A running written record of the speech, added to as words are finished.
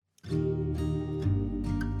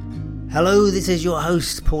Hello, this is your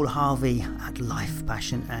host, Paul Harvey at Life,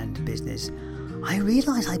 Passion and Business. I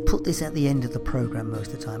realise I put this at the end of the programme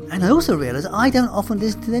most of the time, and I also realise I don't often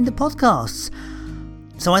listen to the end of podcasts.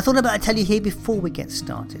 So I thought I'd tell you here before we get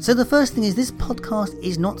started. So the first thing is this podcast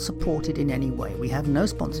is not supported in any way. We have no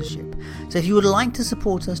sponsorship. So if you would like to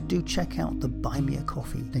support us, do check out the Buy Me a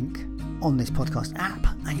Coffee link on this podcast app,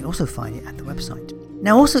 and you'll also find it at the website.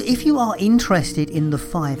 Now also, if you are interested in the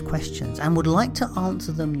 5 questions and would like to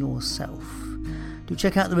answer them yourself, do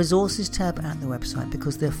check out the resources tab at the website,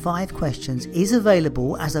 because the 5 questions is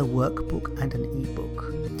available as a workbook and an ebook.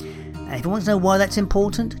 And if you want to know why that's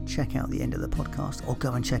important, check out the end of the podcast or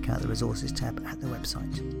go and check out the resources tab at the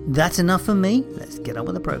website. That's enough for me. Let's get on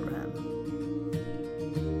with the programme.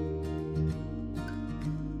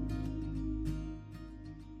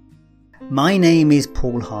 My name is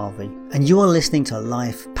Paul Harvey, and you are listening to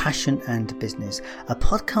Life, Passion and Business, a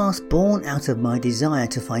podcast born out of my desire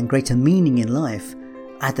to find greater meaning in life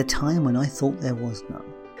at the time when I thought there was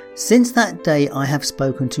none. Since that day, I have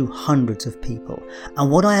spoken to hundreds of people, and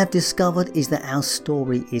what I have discovered is that our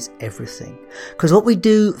story is everything. Because what we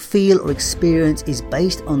do, feel or experience is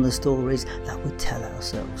based on the stories that we tell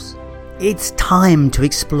ourselves. It's time to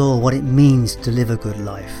explore what it means to live a good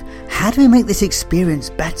life. How do we make this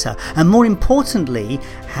experience better? And more importantly,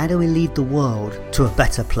 how do we lead the world to a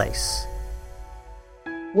better place?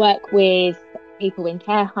 Work with people in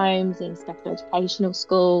care homes, in special educational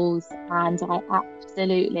schools, and I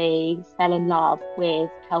absolutely fell in love with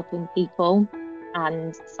helping people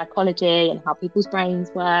and psychology and how people's brains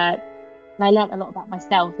work. And I learned a lot about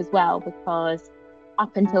myself as well, because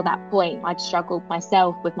up until that point, I'd struggled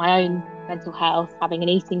myself with my own mental health, having an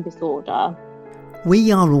eating disorder.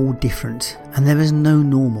 We are all different, and there is no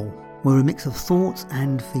normal. We're a mix of thoughts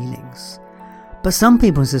and feelings. But some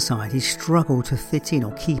people in society struggle to fit in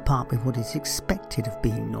or keep up with what is expected of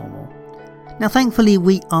being normal. Now, thankfully,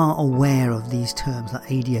 we are aware of these terms like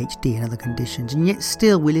ADHD and other conditions, and yet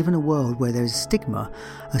still we live in a world where there is stigma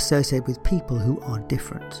associated with people who are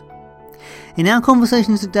different. In our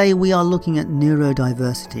conversations today, we are looking at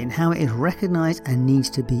neurodiversity and how it is recognised and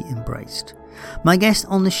needs to be embraced. My guest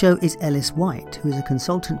on the show is Ellice Whyte, who is a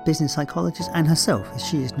consultant business psychologist, and herself,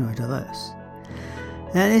 she is neurodiverse.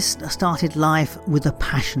 Ellice started life with a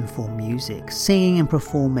passion for music, singing and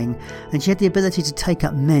performing, and she had the ability to take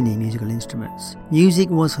up many musical instruments.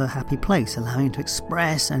 Music was her happy place, allowing her to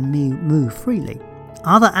express and move freely.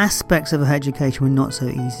 Other aspects of her education were not so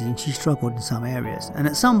easy, and she struggled in some areas, and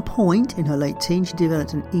at some point in her late teens she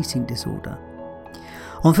developed an eating disorder.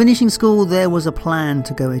 On finishing school, there was a plan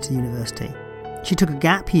to go into university. She took a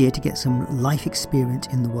gap year to get some life experience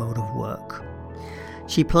in the world of work.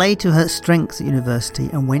 She played to her strengths at university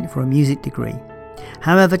and went for a music degree.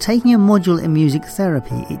 However, taking a module in music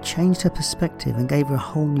therapy, it changed her perspective and gave her a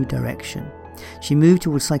whole new direction. She moved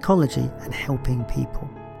towards psychology and helping people.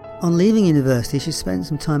 On leaving university, she spent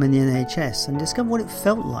some time in the NHS and discovered what it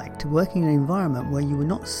felt like to work in an environment where you were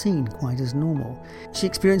not seen quite as normal. She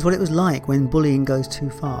experienced what it was like when bullying goes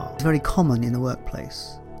too far. It's very common in the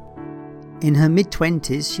workplace. In her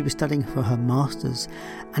mid-20s, she was studying for her master's,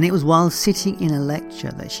 and it was while sitting in a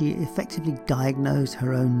lecture that she effectively diagnosed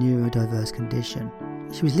her own neurodiverse condition.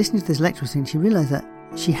 She was listening to this lecture and she realised that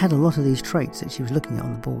she had a lot of these traits that she was looking at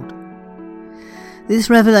on the board.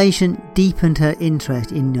 This revelation deepened her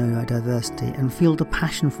interest in neurodiversity and fueled a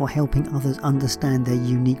passion for helping others understand their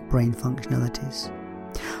unique brain functionalities.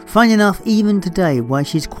 Funny enough, even today, while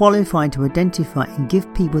she's qualified to identify and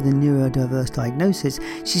give people the neurodiverse diagnosis,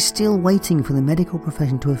 she's still waiting for the medical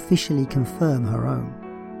profession to officially confirm her own.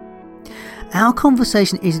 Our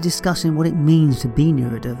conversation is discussing what it means to be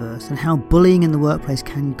neurodiverse and how bullying in the workplace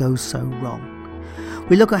can go so wrong.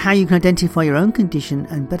 We look at how you can identify your own condition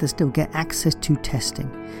and, better still, get access to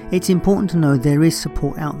testing. It's important to know there is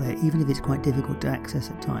support out there, even if it's quite difficult to access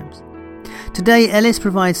at times. Today, Ellice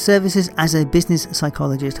provides services as a business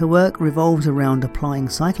psychologist. Her work revolves around applying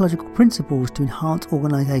psychological principles to enhance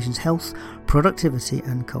organisations' health, productivity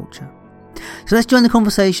and culture. So let's join the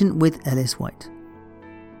conversation with Ellice Whyte.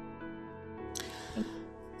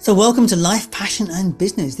 So welcome to Life, Passion and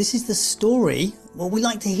Business. This is the story. Well, we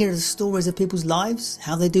like to hear the stories of people's lives,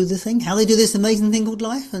 how they do the thing, how they do this amazing thing called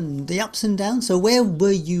life, and the ups and downs. So where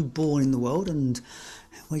were you born in the world, and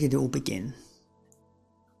where did it all begin?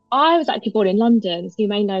 I was actually born in London, so you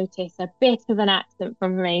may notice a bit of an accent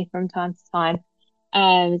from me from time to time.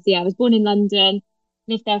 I was born in London,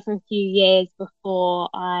 lived there for a few years before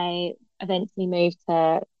I eventually moved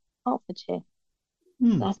to Hertfordshire.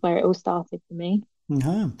 That's where it all started for me.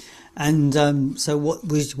 Uh-huh. And so what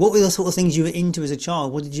were the sort of things you were into as a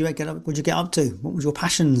child? What did you get up to? What was your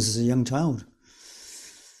passions as a young child?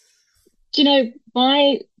 Do you know,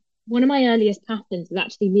 one of my earliest passions was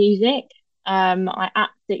actually music. I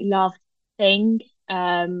absolutely loved to sing.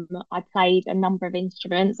 I played a number of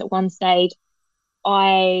instruments. At one stage,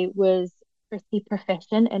 I was pretty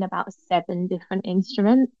proficient in about seven different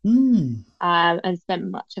instruments, Hmm. and spent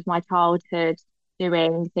much of my childhood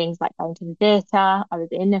doing things like going to the theatre. I was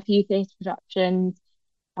in a few theatre productions,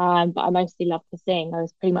 but I mostly loved to sing. I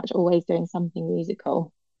was pretty much always doing something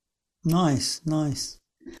musical. Nice, nice.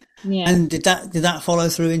 Yeah. And did that follow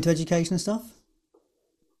through into education and stuff?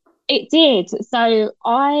 It did. So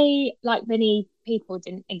I, like many people,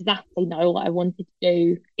 didn't exactly know what I wanted to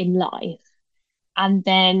do in life. And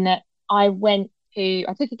then I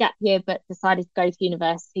took a gap year, but decided to go to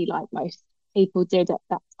university like most people did at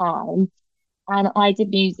that time. And I did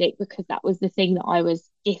music because that was the thing that I was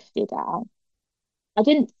gifted at. I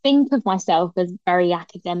didn't think of myself as very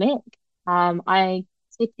academic. I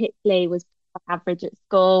typically was average at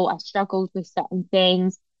school. I struggled with certain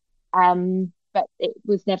things, but it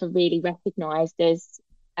was never really recognised as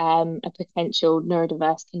a potential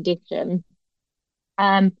neurodiverse condition.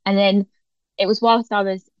 And then it was whilst I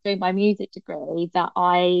was doing my music degree that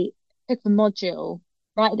I took a module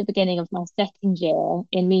right at the beginning of my second year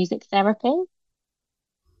in music therapy.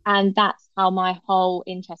 And that's how my whole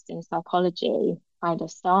interest in psychology kind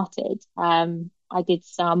of started. I did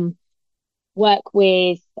some work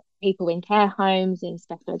with people in care homes, in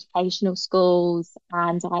special educational schools,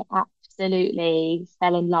 and I absolutely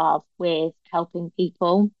fell in love with helping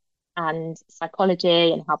people and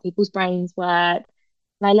psychology and how people's brains work.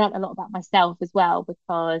 And I learned a lot about myself as well,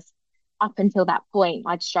 because up until that point,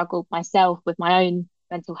 I'd struggled myself with my own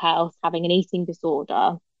mental health, having an eating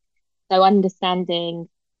disorder. So understanding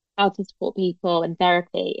how to support people and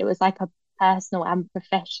therapy, it was like a personal and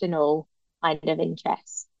professional kind of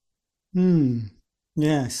interest. Hmm.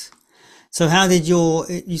 Yes. So how did you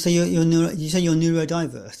say you say you're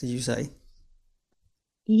neurodiverse, did you say?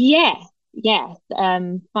 Yeah, yeah.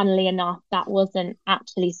 Funnily enough, that wasn't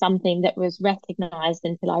actually something that was recognized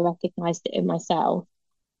until I recognized it in myself.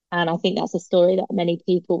 And I think that's a story that many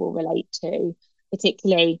people will relate to,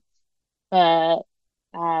 particularly for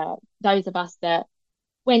those of us that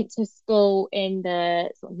went to school in the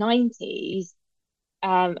sort of 90s,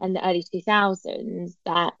 and the early 2000s,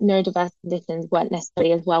 that neurodiverse conditions weren't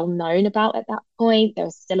necessarily as well known about at that point. There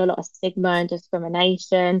was still a lot of stigma and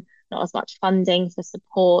discrimination, not as much funding for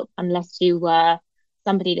support unless you were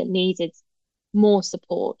somebody that needed more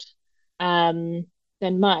support, than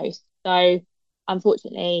most. So,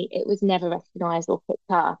 unfortunately, it was never recognised or picked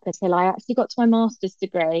up until I actually got to my master's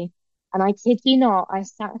degree. And I kid you not, I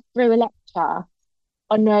sat through a lecture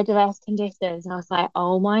on neurodiverse conditions. And I was like,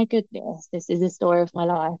 oh my goodness, this is the story of my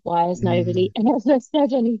life. Why has nobody Hmm. ever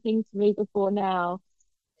said anything to me before now?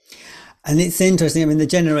 And it's interesting. I mean, the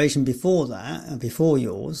generation before that, before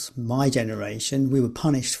yours, my generation, we were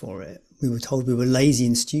punished for it. We were told we were lazy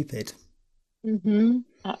and stupid,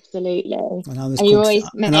 Absolutely. and I was And you're called always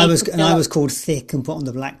and I made was to and feel I like, was called thick and put on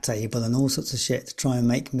the black table and all sorts of shit to try and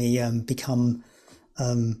make me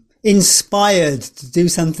inspired to do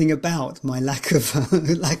something about my lack of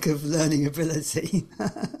lack of learning ability.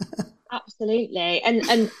 absolutely.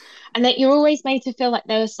 And that you're always made to feel like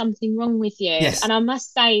there was something wrong with you. Yes. And I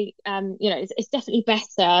must say, it's definitely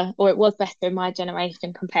better, or it was better in my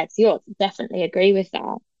generation compared to yours. Definitely agree with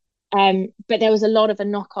that. But there was a lot of a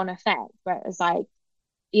knock-on effect where it was like,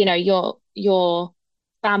 your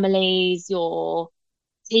families, your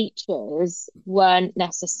teachers weren't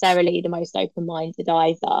necessarily the most open-minded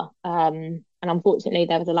either. And unfortunately,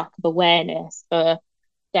 there was a lack of awareness for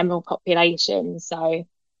general population. So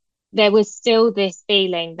there was still this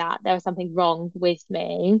feeling that there was something wrong with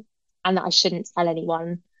me and that I shouldn't tell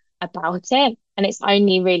anyone about it. And it's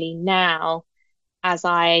only really now, as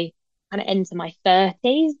I kind of enter my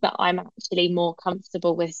 30s, that I'm actually more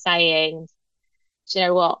comfortable with saying, do you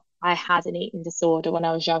know what? I had an eating disorder when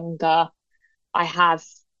I was younger. I have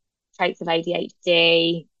traits of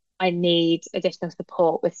ADHD. I need additional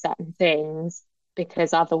support with certain things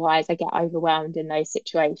because otherwise I get overwhelmed in those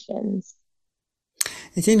situations.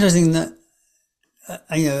 It's interesting that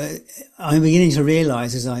I'm beginning to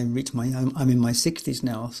realise as I'm in my 60s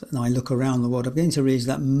now, and I look around the world, I'm beginning to realise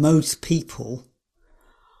that most people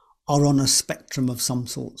are on a spectrum of some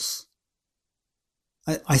sorts.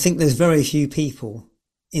 I think there's very few people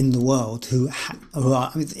in the world who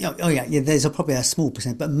are. I mean, oh yeah, there's probably a small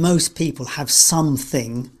percent, but most people have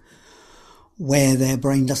something where their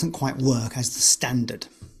brain doesn't quite work as the standard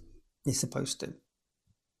is supposed to.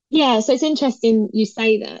 Yeah, so it's interesting you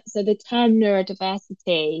say that. So the term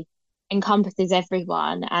neurodiversity encompasses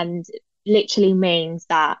everyone and literally means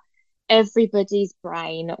that everybody's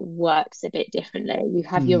brain works a bit differently. You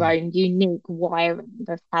have your Mm. own unique wiring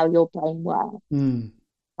of how your brain works. Mm.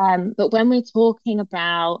 But when we're talking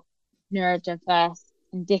about neurodiverse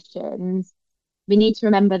conditions, we need to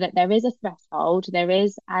remember that there is a threshold, there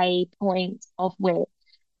is a point of which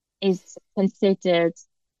is considered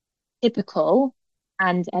typical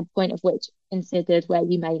and a point of which considered where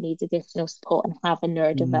you may need additional support and have a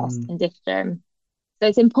neurodiverse Mm. condition. So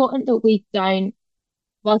it's important that we don't,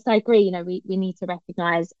 whilst I agree, we need to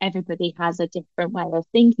recognise everybody has a different way of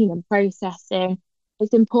thinking and processing.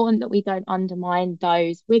 It's important that we don't undermine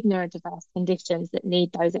those with neurodiverse conditions that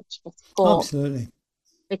need those extra support. Absolutely.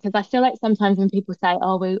 Because I feel like sometimes when people say,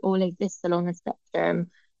 oh, we all exist along the spectrum,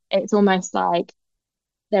 it's almost like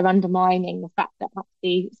they're undermining the fact that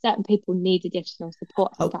actually certain people need additional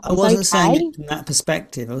support and that I is wasn't saying it okay. from that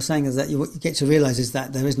perspective. I was saying is that what you get to realise is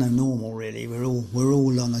that there is no normal really. We're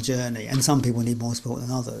all on a journey, and some people need more support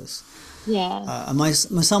than others. Yeah. And my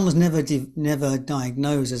son was never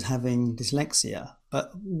diagnosed as having dyslexia,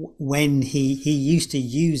 but when he used to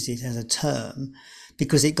use it as a term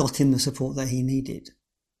because it got him the support that he needed.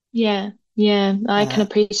 Yeah. Yeah. I can Uh,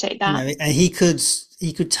 appreciate that. and he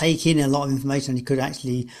could take in a lot of information and he could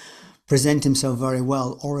actually present himself very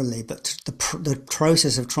well orally, but the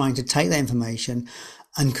process of trying to take that information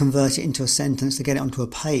and convert it into a sentence to get it onto a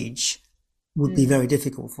page would be Mm. very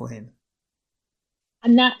difficult for him.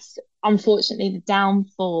 And that's unfortunately the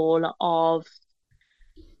downfall of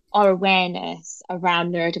our awareness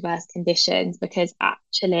around neurodiverse conditions because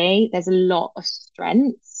actually there's a lot of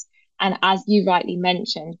strengths. And as you rightly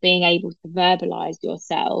mentioned, being able to verbalize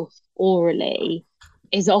yourself orally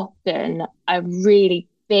is often a really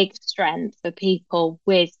big strength for people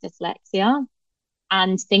with dyslexia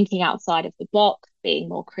and thinking outside of the box, being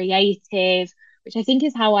more creative, which I think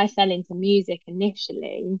is how I fell into music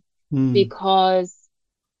initially Mm. because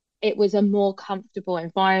it was a more comfortable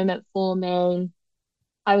environment for me.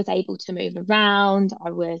 I was able to move around.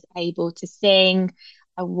 I was able to sing.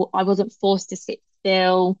 I wasn't forced to sit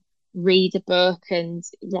still, read a book, and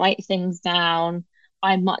write things down.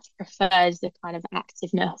 I much preferred the kind of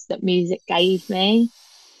activeness that music gave me.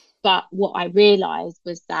 But what I realized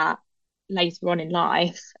was that later on in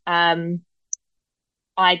life,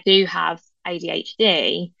 I do have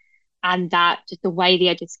ADHD, and that just the way the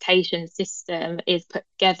education system is put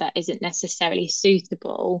together isn't necessarily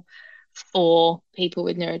suitable for people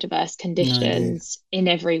with neurodiverse No, indeed. conditions in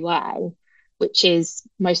every way, which is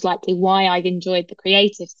most likely why I've enjoyed the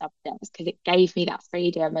creative subjects because it gave me that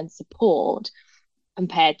freedom and support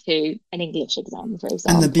compared to an English exam, for And the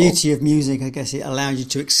example. beauty of music, I guess, it allows you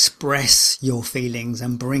to express your feelings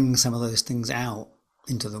and bring some of those things out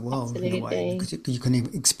into the world in a way Absolutely. because you can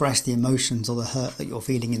express the emotions or the hurt that you're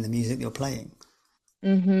feeling in the music you're playing.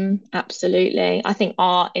 Absolutely. I think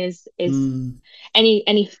art is Mm.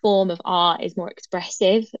 any form of art is more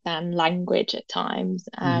expressive than language at times.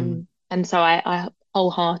 Hmm. And so I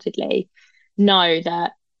wholeheartedly know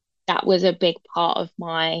that that was a big part of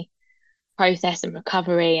my process and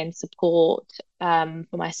recovery and support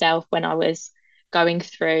for myself when I was going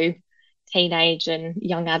through teenage and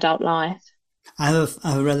young adult life. I have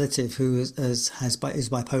a relative who is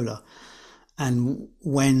bipolar, and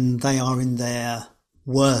when they are in their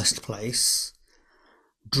worst place,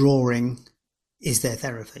 drawing is their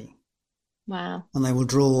therapy. Wow. And they will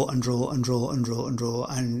draw and draw and draw and draw and draw,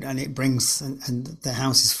 and it brings and their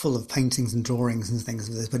house is full of paintings and drawings and things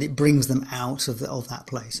of this, but it brings them out of that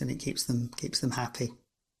place and it keeps them happy.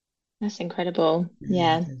 That's incredible.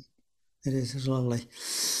 Yeah, Yeah. it is lovely.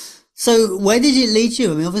 So where did it lead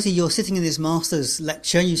you? I mean, obviously you're sitting in this master's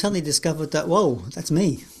lecture and you suddenly discovered that, whoa, that's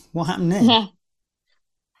me. What happened then?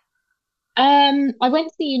 I went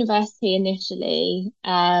to the university initially,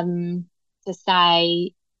 to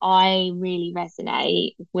say I really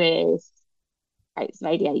resonate with traits of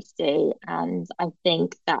ADHD, and I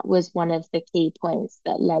think that was one of the key points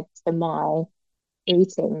that led to my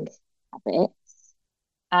eating habits.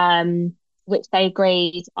 Which they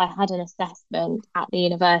agreed I had an assessment at the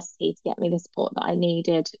university to get me the support that I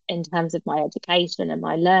needed in terms of my education and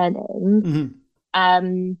my learning. Hmm.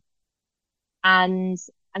 Um, and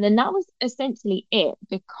and then that was essentially it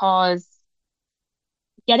because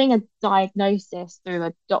getting a diagnosis through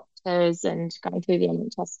a doctor's and going through the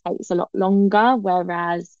NHS takes a lot longer,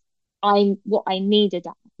 whereas what I needed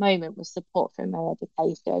at the moment was support from my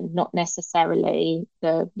education, not necessarily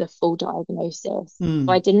the full diagnosis. So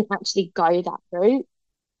I Mm. didn't actually go that route.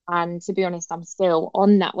 And to be honest, I'm still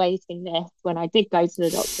on that waiting list. When I did go to the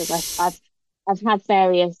doctors, I've had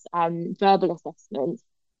various verbal assessments,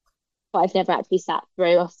 but I've never actually sat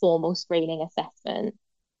through a formal screening assessment.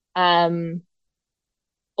 Um,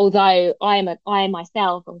 although I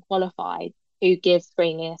myself am qualified to give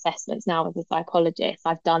screening assessments now as a psychologist,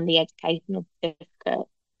 I've done the educational certificate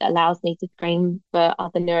that allows me to screen for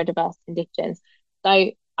other neurodiverse conditions.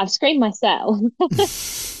 So I've screened myself,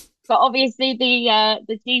 but obviously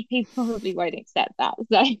the GP probably won't accept that.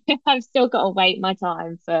 So I've still got to wait my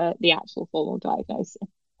time for the actual formal diagnosis.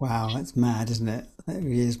 Wow, that's mad, isn't it? That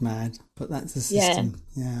really is mad. But that's the Yeah, system.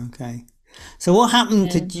 Yeah, okay. So what happened?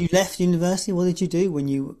 yeah. Did you left university? What did you do when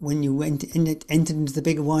you entered into the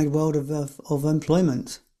bigger wide world of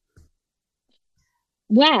employment?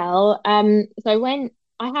 Well, so when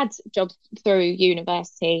I had jobs through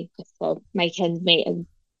university just to make ends meet, as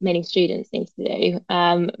many students need to do.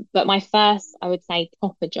 But my first, I would say,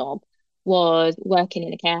 proper job was working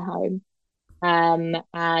in a care home.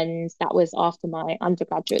 And that was after my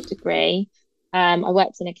undergraduate degree. I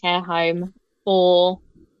worked in a care home for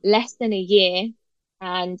less than a year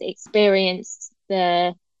and experienced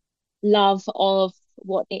the love of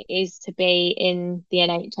what it is to be in the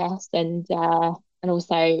NHS, and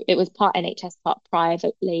also it was part NHS, part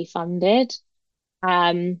privately funded.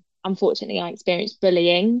 Unfortunately, I experienced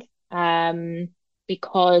bullying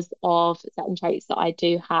because of certain traits that I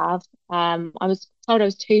do have. I was told I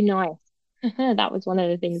was too nice. That was one of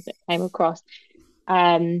the things that came across.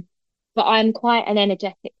 Um, but I'm quite an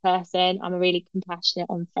energetic person. I'm a really compassionate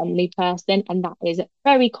and friendly person, and that is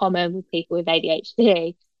very common with people with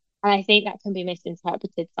ADHD. And I think that can be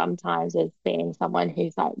misinterpreted sometimes as being someone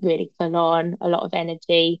who's like really full on, a lot of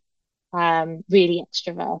energy, really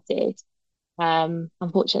extroverted.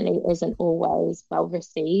 Unfortunately, it isn't always well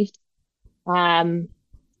received. Um,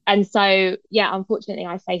 and so, yeah, unfortunately,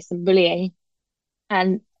 I faced some bullying,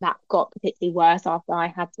 and that got particularly worse after I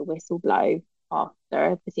had to whistleblow after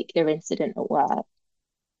a particular incident at work.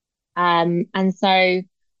 And so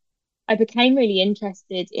I became really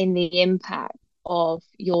interested in the impact of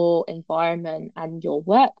your environment and your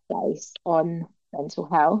workplace on mental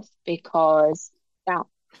health because that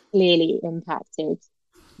clearly impacted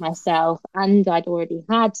myself, and I'd already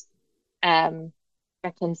had um,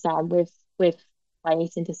 a concern with my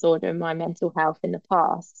eating disorder and my mental health in the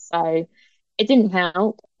past. So it didn't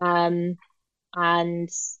help. And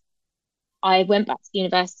I went back to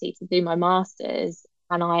university to do my master's,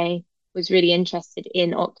 and I was really interested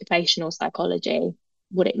in occupational psychology,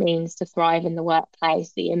 what it means to thrive in the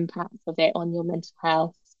workplace, the impact of it on your mental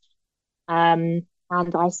health.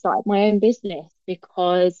 And I started my own business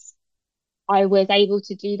because I was able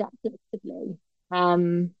to do that flexibly.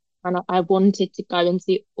 And I wanted to go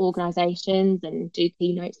into organizations and do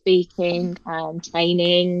keynote speaking and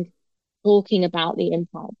training, talking about the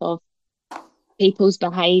impact of people's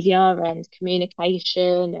behavior and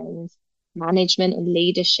communication and management and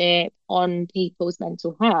leadership on people's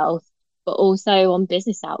mental health, but also on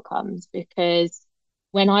business outcomes. Because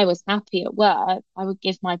when I was happy at work, I would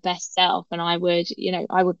give my best self, and I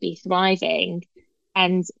would be thriving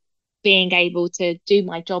and being able to do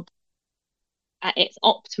my job at its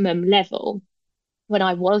optimum level. When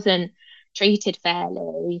I wasn't treated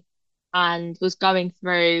fairly and was going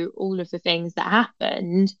through all of the things that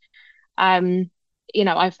happened, um,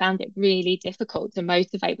 I found it really difficult to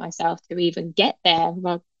motivate myself to even get there,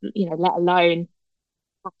 let alone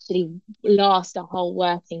actually last a whole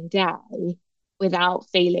working day without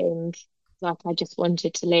feeling like I just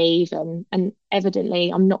wanted to leave. And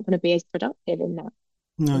evidently, I'm not going to be as productive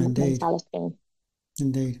No, in that indeed, mentality.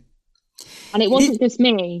 indeed. And it It is, wasn't just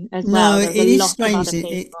me as no, well. it There was a is lot of strange. other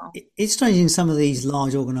people. It's strange in some of these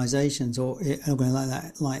large organisations or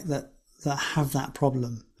organisations like that, that have that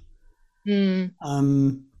problem. Mm.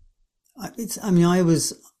 Um, I mean,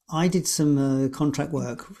 I did some contract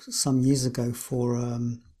work some years ago for.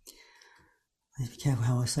 Be careful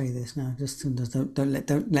how I say this now. Just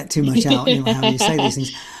don't let too much out. You know how you say these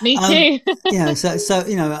things. Me Um, too.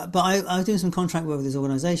 so but I was doing some contract work with this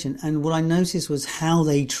organisation, and what I noticed was how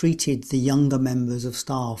they treated the younger members of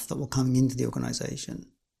staff that were coming into the organisation.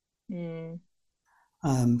 Mm.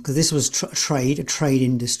 Because this was a trade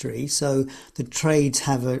industry. So the trades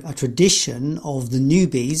have a tradition of the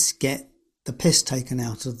newbies get the piss taken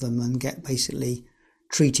out of them and get basically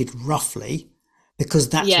treated roughly because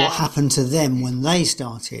that's what Yeah. happened to them when they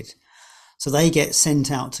started. So they get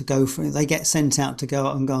sent out to go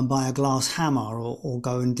out and buy a glass hammer or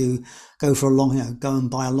go for a long, go and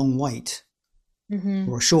buy a long weight Hmm.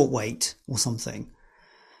 or a short weight or something.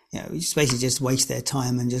 Just basically just waste their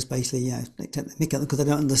time and just basically, because they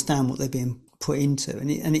don't understand what they're being put into,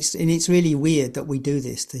 and it's really weird that we do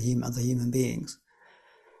this to other human beings.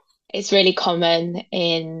 It's really common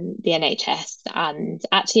in the NHS and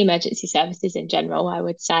actually emergency services in general, I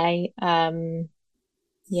would say.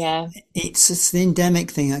 Yeah. It's the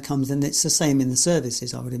endemic thing that comes, and it's the same in the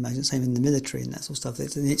services, I would imagine, same in the military and that sort of stuff.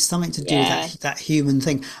 It's something to do with Yeah. that human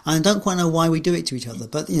thing. And I don't quite know why we do it to each other,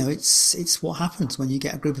 but it's what happens when you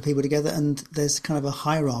get a group of people together, and there's kind of a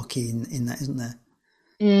hierarchy in that, isn't there?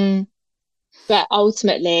 Mm. But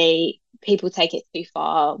ultimately, people take it too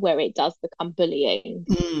far where it does become bullying.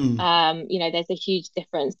 Mm, There's a huge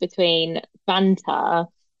difference between banter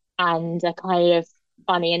and a kind of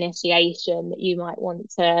funny initiation that you might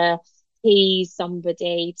want to tease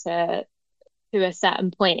somebody to a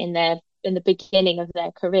certain point in the beginning of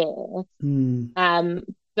their career. mm, Um,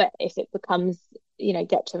 but if it becomes,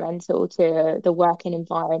 detrimental to the working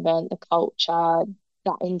environment, the culture,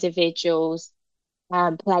 that individual's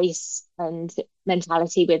place and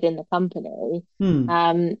mentality within the company, mm.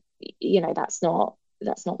 um,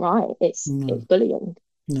 that's not right. It's No, bullying.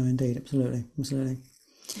 no, indeed, absolutely, absolutely.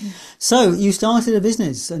 So you started a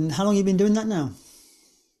business, and how long have you been doing that now?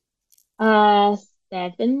 Uh,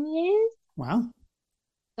 7 years. Wow.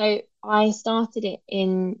 So I started it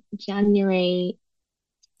in January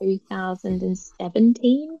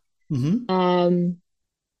 2017. Hmm. Um,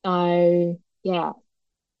 so yeah,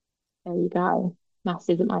 there you go. Maths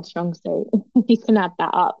isn't my strong suit. You can add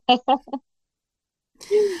that up.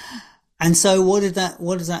 And so, what does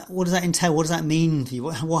that entail? What does that mean for you?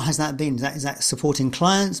 What has that been? Is that supporting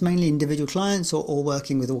clients, mainly individual clients, or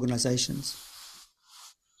working with organisations?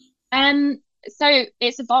 Um, so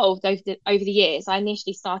it's evolved over the years. I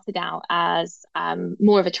initially started out as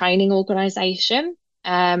more of a training organisation,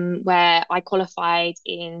 where I qualified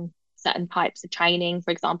in certain types of training,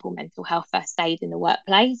 for example, mental health first aid in the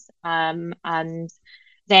workplace, and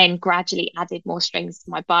then gradually added more strings to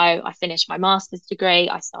my bow. I finished my master's degree.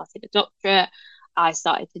 I started a doctorate. I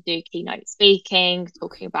started to do keynote speaking,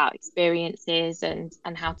 talking about experiences and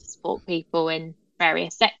how to support people in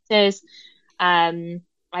various sectors. Um,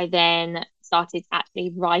 I then started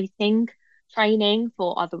actually writing training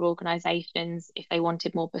for other organizations if they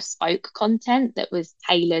wanted more bespoke content that was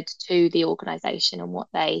tailored to the organization and what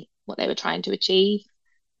they were trying to achieve.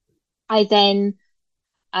 I then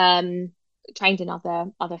um, trained in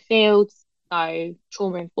other fields, so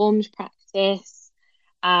trauma informed practice,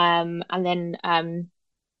 and then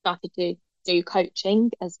started to do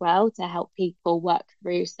coaching as well to help people work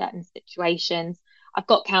through certain situations. I've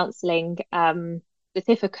got counselling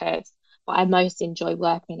certificates, but I most enjoy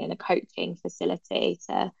working in a coaching facility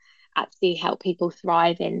to actually help people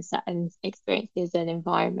thrive in certain experiences and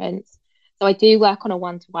environments. So I do work on a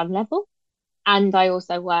one-to-one level, and I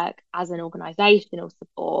also work as an organisational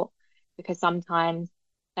support because sometimes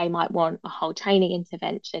they might want a whole training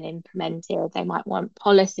intervention implemented, they might want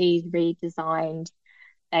policies redesigned,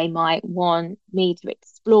 they might want me to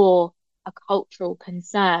explore a cultural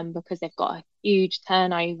concern because they've got a huge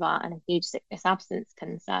turnover and a huge sickness absence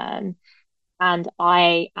concern. And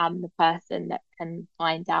I am the person that can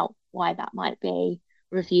find out why that might be,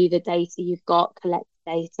 review the data you've got, collect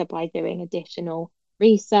data by doing additional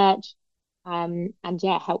research, and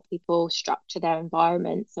yeah, help people structure their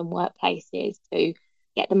environments and workplaces to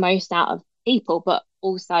get the most out of people, but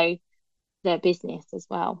also their business as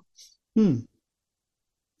well. Hmm.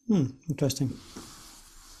 Hmm. Interesting.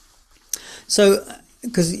 So,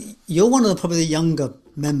 because you're one of probably the younger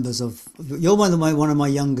members of, you're one of my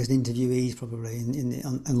youngest interviewees probably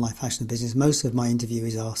in life, fashion, and business. Most of my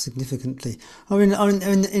interviewees are significantly are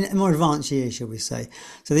in more advanced years, shall we say?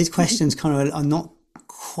 So these questions kind of are not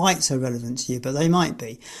quite so relevant to you, but they might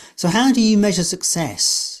be. So, how do you measure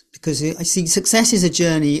success? Because I see success is a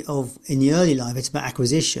journey of, in the early life, it's about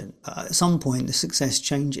acquisition, but at some point the success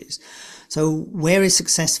changes. So, where is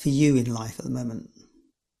success for you in life at the moment?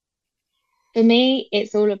 For me,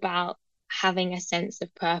 it's all about having a sense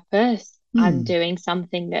of purpose and Hmm. doing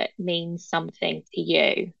something that means something to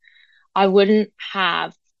you. I wouldn't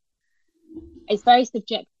have, it's very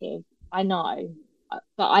subjective, I know,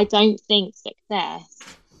 but I don't think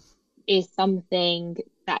success is something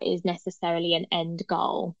that is necessarily an end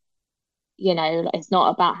goal. It's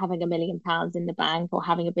not about having £1 million in the bank or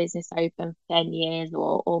having a business open for 10 years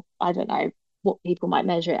or I don't know what people might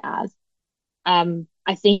measure it as.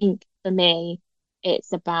 I think for me,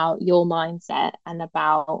 it's about your mindset and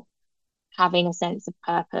about having a sense of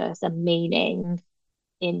purpose and meaning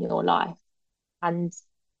in your life. And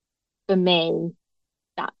for me,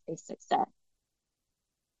 that is success.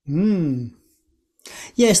 Hmm.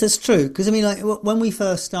 Yes, that's true. Because I mean, like when we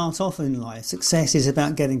first start off in life, success is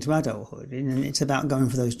about getting to adulthood, and it's about going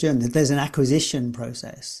for those journeys. There's an acquisition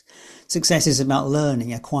process. Success is about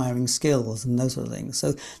learning, acquiring skills, and those sort of things.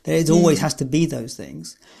 So there always Mm, has to be those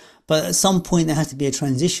things. But at some point, there has to be a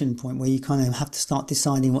transition point where you kind of have to start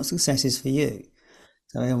deciding what success is for you.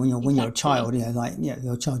 So when you're a exactly. child, like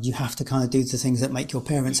you're a child, you have to kind of do the things that make your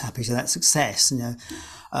parents happy. So that's success, and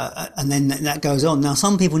then that goes on. Now,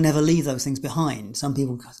 some people never leave those things behind. Some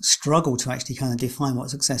people struggle to actually kind of define what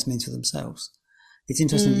success means for themselves. It's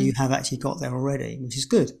interesting that you Mm. have actually got there already, which is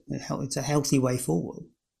good. It's a healthy way forward.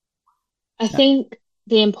 I Yeah. think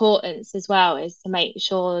the importance as well is to make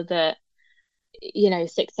sure that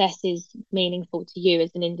success is meaningful to you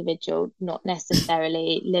as an individual, not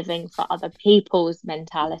necessarily living for other people's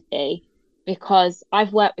mentality. Because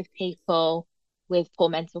I've worked with people with poor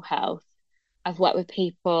mental health. I've worked with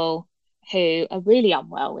people who are really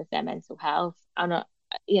unwell with their mental health, and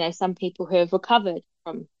some people who have recovered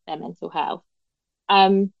from their mental health.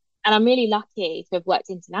 Um, and I'm really lucky to have worked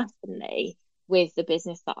internationally with the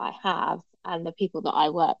business that I have and the people that I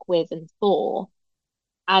work with and for.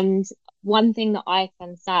 And one thing that I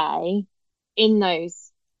can say in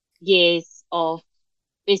those years of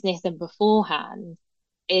business and beforehand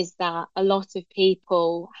is that a lot of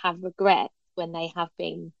people have regret when they have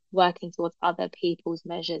been working towards other people's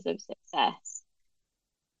measures of success.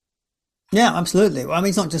 Yeah, absolutely. Well, I mean,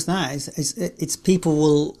 it's not just that. It's people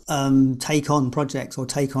will take on projects or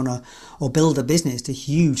take on or build a business to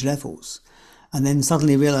huge levels, and then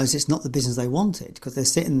suddenly realize it's not the business they wanted because they're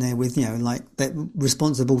sitting there with like they're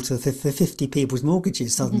responsible for 50 people's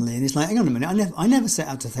mortgages Hmm. suddenly, and it's like, hang on a minute, I never set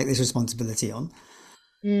out to take this responsibility on.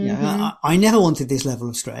 Hmm. I never wanted this level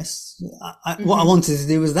of stress. What I Hmm. wanted to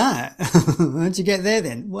do was that. How'd you get there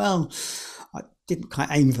then? Well, I didn't quite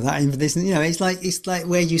aim for that, aim for this. And, it's like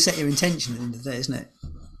where you set your intention at the end of the day, isn't it?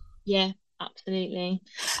 Yeah, absolutely.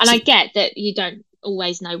 And So I get that you don't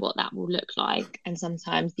always know what that will look like, and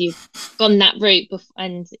sometimes you've gone that route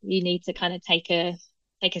and you need to kind of take a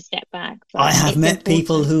step back, I but have it's met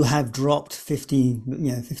people important. who have dropped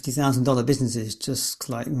 $50,000 businesses just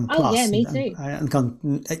like Oh yeah, plus, me too. and gone,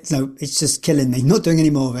 no, it's just killing me. Not doing any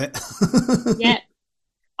more of it. Yeah,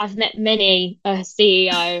 I've met many a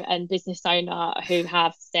CEO and business owner who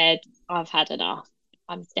have said, I've had enough.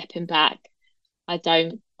 I'm stepping back.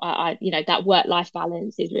 That work-life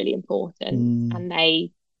balance is really important, Mm. and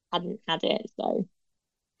they hadn't had it. So,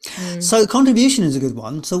 mm, So contribution is a good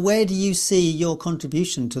one. So where do you see your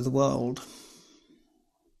contribution to the world?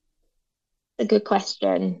 a good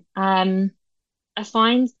question. I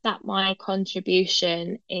find that my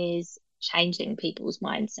contribution is changing people's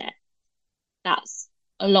mindset. That's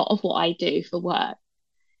a lot of what I do for work.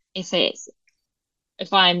 If it's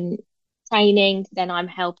if I'm training, then I'm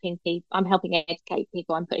helping educate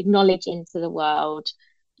people, I'm putting knowledge into the world,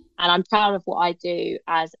 and I'm proud of what I do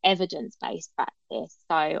as evidence-based practice.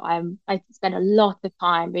 So I spend a lot of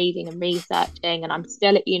time reading and researching, and I'm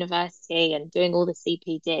still at university and doing all the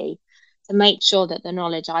CPD to make sure that the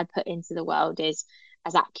knowledge I put into the world is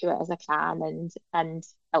as accurate as I can and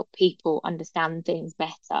help people understand things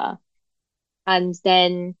better. And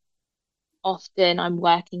then often I'm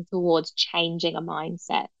working towards changing a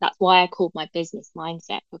mindset. That's why I called my business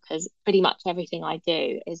mindset, because pretty much everything I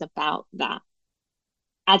do is about that,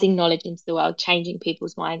 adding knowledge into the world, changing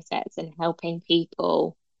people's mindsets and helping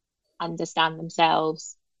people understand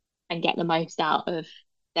themselves and get the most out of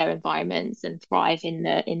their environments and thrive in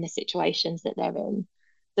the situations that they're in.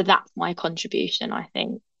 So that's my contribution, I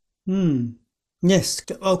think. Hmm. Yes.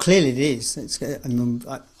 Well, clearly it is. I mean,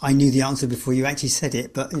 I knew the answer before you actually said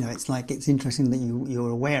it, but it's like it's interesting that you're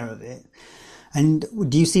aware of it. And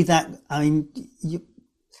do you see that? I mean,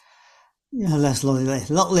 less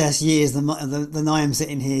lot less years than I am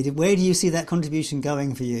sitting here. Where do you see that contribution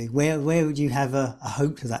going for you? Where would you have a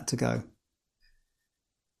hope for that to go?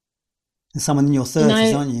 As someone in your You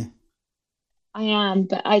thirties, know, aren't you? I am,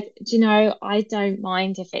 but I don't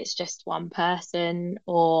mind if it's just one person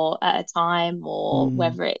or at a time, or Hmm.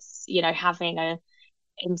 whether it's, having a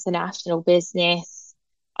international business.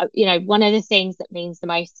 One of the things that means the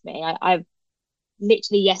most to me, I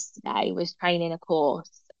literally yesterday was training a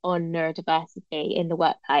course on neurodiversity in the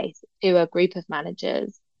workplace to a group of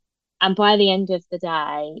managers. And by the end of the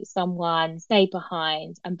day, someone stayed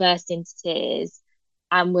behind and burst into tears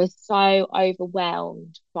and was so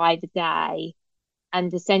overwhelmed by the day,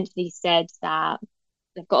 and essentially said that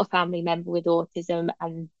they've got a family member with autism,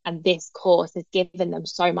 and this course has given them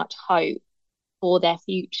so much hope for their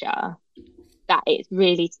future that it's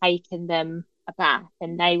really taken them aback,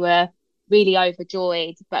 and they were really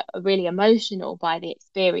overjoyed but really emotional by the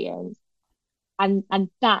experience. And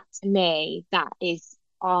that, to me, that is,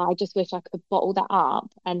 I just wish I could bottle that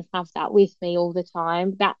up and have that with me all the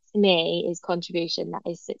time. That, to me, is contribution, that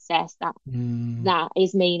is success, Hmm. that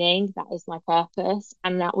is meaning, that is my purpose.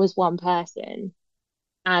 And that was one person.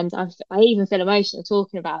 And I even feel emotional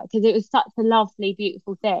talking about it because it was such a lovely,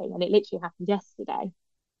 beautiful thing, and it literally happened yesterday.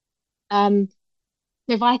 Um,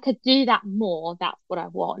 if I could do that more, that's what I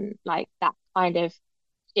want, like that kind of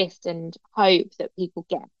shift and hope that people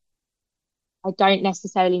get. I don't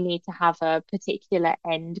necessarily need to have a particular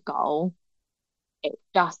end goal. It's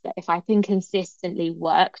just that if I can consistently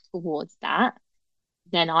work towards that,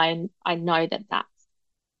 then I know that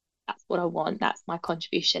that's what I want. That's my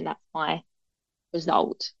contribution. That's my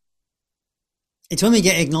result. It's when we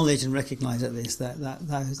get acknowledged and recognised at this that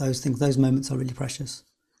those things, those moments are really precious.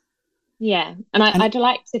 Yeah. And And I'd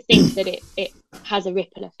like to think that it has a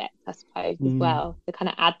ripple effect, I suppose, as mm, well, to kind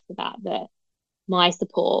of add to that, that my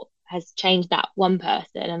support has changed that one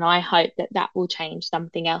person. And I hope that that will change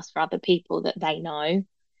something else for other people that they know.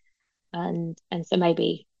 And so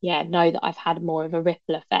maybe, yeah, know that I've had more of a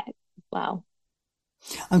ripple effect as well.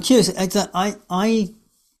 I'm curious. I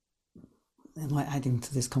am I adding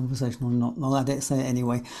to this conversation or not? I'll add it, say it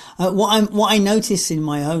anyway. What I notice in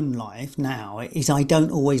my own life now is I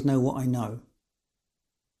don't always know what I know.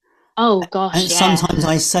 Oh gosh, And yeah. sometimes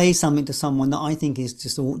I say something to someone that I think is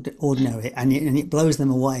just ordinary, and it blows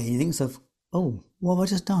them away. And you think of, oh, what have I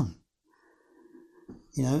just done?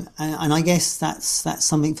 And I guess that's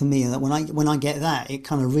something for me that when I get that, it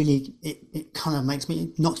kind of really it kind of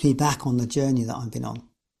knocks me back on the journey that I've been on.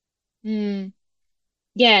 Mm.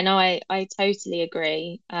 Yeah, no, I totally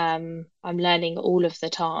agree. I'm learning all of the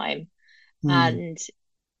time. Hmm. And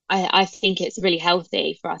I think it's really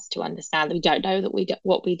healthy for us to understand that we don't know that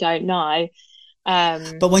what we don't know.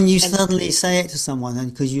 But when you And suddenly say it to someone,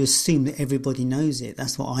 and because you assume that everybody knows it,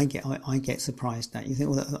 that's what I get. I get surprised at. You think,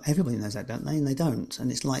 well, everybody knows that, don't they? And they don't.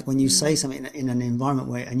 And it's like when you say mm, something in an environment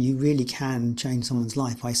where, and you really can change someone's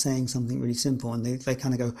life by saying something really simple, and they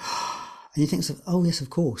kind of go, and you think, oh yes, of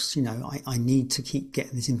course. I need to keep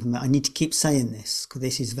getting this information. I need to keep saying this because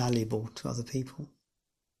this is valuable to other people.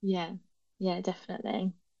 yeah, yeah,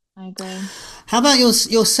 definitely. I agree. How about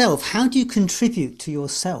yourself? How do you contribute to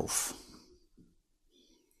yourself?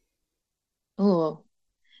 Oh,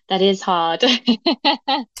 that is hard.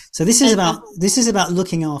 So this is And about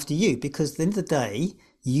looking after you because at the end of the day,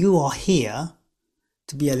 you are here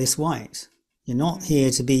to be Ellice Whyte. You're not mm,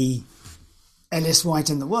 here to be Ellice Whyte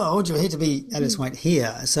in the world. You're here to be Ellice mhm. Whyte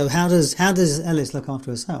here. So how does Ellice look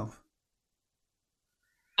after herself?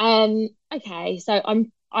 Okay, so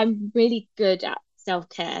I'm really good at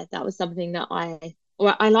self-care. That was something that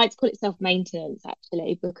or I like to call it self-maintenance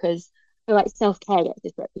actually, because I feel like self-care gets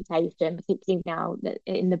this reputation, particularly now that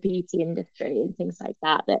in the beauty industry and things like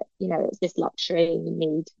that, that it's this luxury and you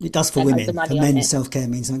need to It does for spend loads of women. For money on men, it. self care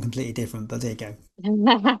means something completely different. But there you go.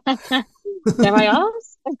 Dare I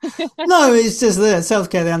ask? No, it's just that self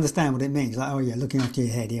care. They understand what it means. Like, oh yeah, looking after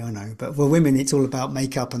your head. Yeah, I know. But for women, it's all about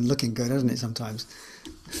makeup and looking good, isn't it? Sometimes.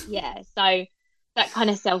 Yeah, so that kind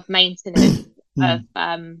of self-maintenance of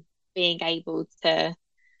Hmm. being able to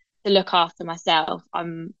look after myself.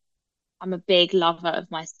 I'm a big lover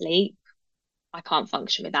of my sleep. I can't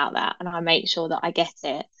function without that, and I make sure that I get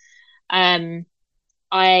it. Um,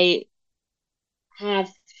 I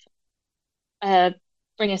have a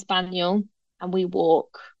bring a spaniel, and we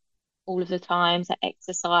walk all of the time. So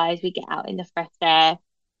exercise, we get out in the fresh air.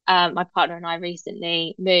 My partner and I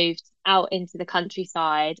recently moved out into the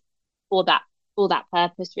countryside for that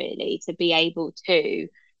purpose, really, to be able to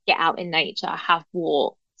get out in nature, have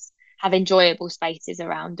walks, have enjoyable spaces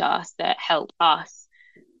around us that help us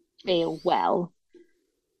feel well.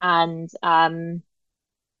 And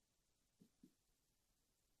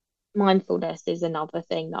mindfulness is another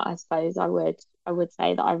thing that I suppose I would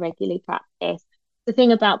say that I regularly practice. The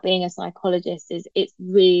thing about being a psychologist is it's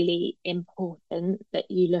really important that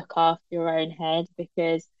you look after your own head,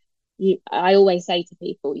 because I always say to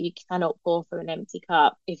people, you cannot pour from an empty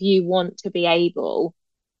cup. If you want to be able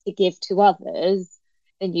to give to others,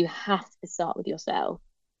 then you have to start with yourself.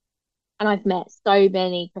 And I've met so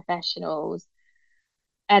many professionals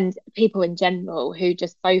and people in general who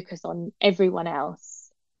just focus on everyone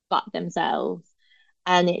else but themselves,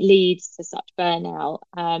 and it leads to such burnout.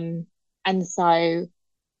 And so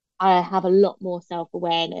I have a lot more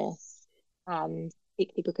self-awareness, and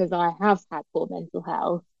particularly because I have had poor mental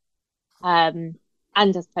health, um,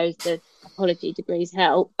 and I suppose the psychology degrees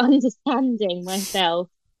help understanding myself,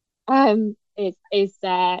 is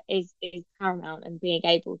paramount, and being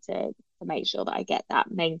able to make sure that I get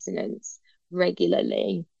that maintenance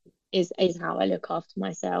regularly is how I look after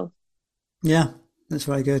myself. Yeah, that's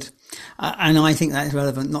very good. And I think that is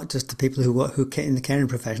relevant not just to people who get in the caring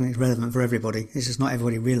profession. It's relevant for everybody. It's just not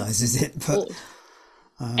everybody realizes it. Of But course,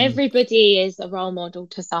 um, everybody is a role model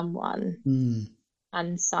to someone, mm,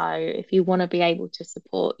 and so if you want to be able to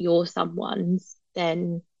support your someone's,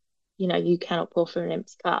 then you cannot pour from an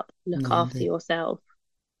empty cup. Look no, after indeed. yourself.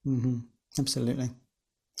 Hmm. Absolutely.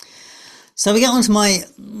 So we get on to my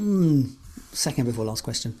second before last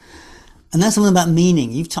question. And that's something about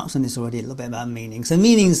meaning. You've touched on this already a little bit about meaning. So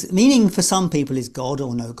meaning for some people is God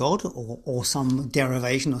or no God, or some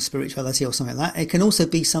derivation or spirituality or something like that. It can also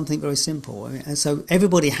be something very simple. And so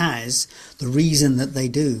everybody has the reason that they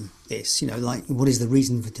do this. Like, what is the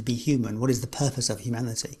reason to be human? What is the purpose of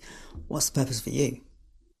humanity? What's the purpose for you?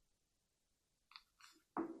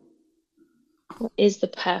 What is the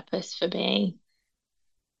purpose for me?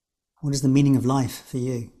 What is the meaning of life for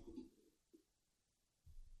you?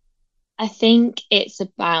 I think it's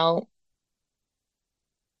about,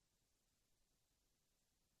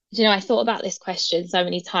 I thought about this question so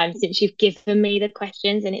many times since you've given me the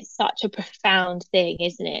questions, and it's such a profound thing,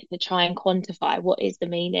 isn't it, to try and quantify what is the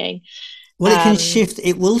meaning. Well, it can Um, shift.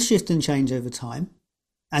 It will shift and change over time.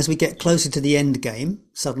 As we get closer to the end game,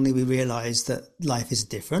 suddenly we realize that life is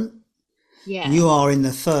different. yeah, You are in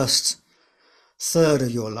the first third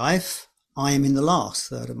of your life. I am in the last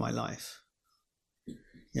third of my life.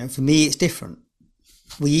 For me, it's different.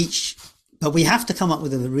 But we have to come up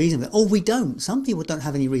with a reason. Or we don't. Some people don't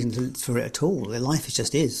have any reason for it at all. Their life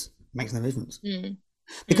just is. It makes no difference. mm,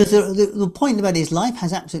 Because mm. the point about it is life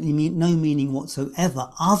has absolutely no meaning whatsoever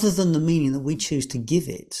other than the meaning that we choose to give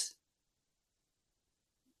it.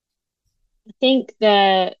 I think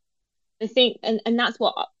the thing, and that's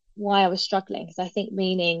why I was struggling, because I think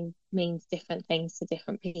meaning means different things to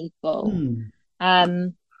different people. Hmm.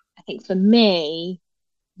 I think for me,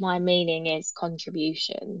 my meaning is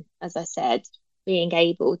contribution, as I said, being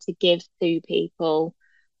able to give to people,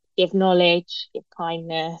 give knowledge, give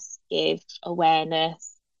kindness, give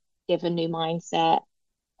awareness, give a new mindset,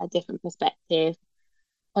 a different perspective,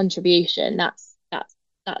 contribution. That's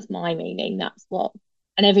my meaning. That's what,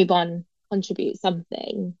 and everyone contributes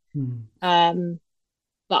something. Hmm. Um,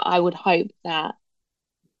 but I would hope that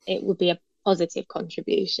it would be a positive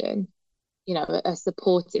contribution, a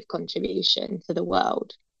supportive contribution to the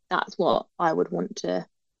world. That's what I would want to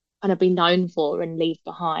kind of be known for and leave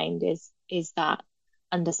behind, is that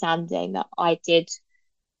understanding that I did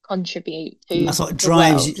contribute And to the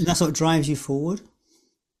world. that's what drives you forward.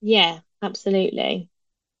 Yeah, absolutely.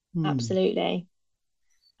 Hmm. Absolutely.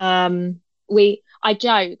 I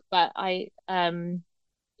joke, but I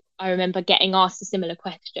remember getting asked a similar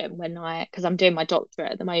question because I'm doing my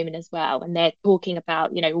doctorate at the moment as well, and they're talking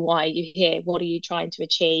about, why are you here? What are you trying to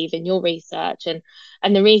achieve in your research? And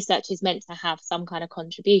the research is meant to have some kind of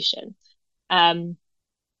contribution. Um,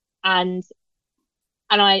 and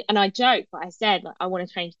and I joke, but I said, like, I want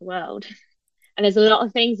to change the world. And there's a lot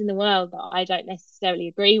of things in the world that I don't necessarily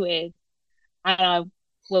agree with, and I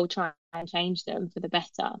will try and change them for the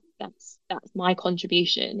better. That's my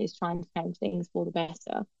contribution, is trying to change things for the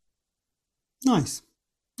better. Nice.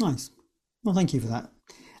 Nice. Well, thank you for that.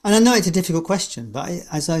 And I know it's a difficult question, but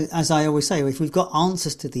as I always say, if we've got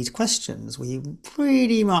answers to these questions, we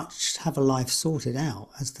pretty much have a life sorted out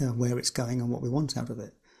as to where it's going and what we want out of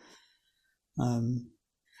it. Um,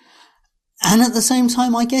 and at the same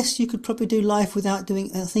time, I guess you could probably do life without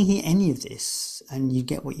thinking any of this, and you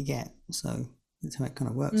get what you get. So that's how it kind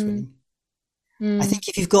of works, Mm, really. I mm, think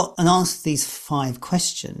if you've got an answer to these five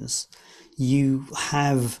questions, you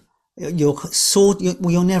have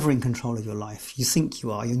you're never in control of your life. You think you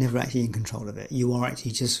are, you're never actually in control of it. You are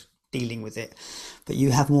actually just dealing with it, but you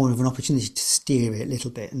have more of an opportunity to steer it a little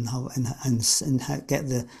bit and get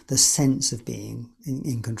the sense of being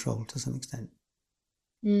in control to some extent.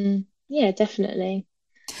 mm. Yeah, definitely.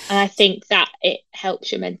 And I think that it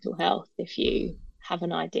helps your mental health if you have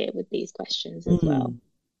an idea with these questions as well.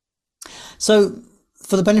 Mm. So,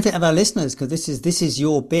 for the benefit of our listeners, because this is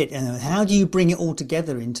your bit, how do you bring it all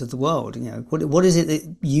together into the world? What is it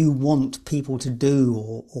that you want people to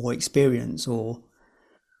do or experience or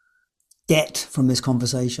get from this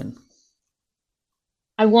conversation?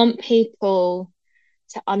 I want people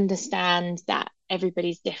to understand that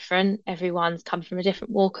everybody's different. Everyone's come from a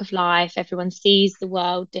different walk of life. Everyone sees the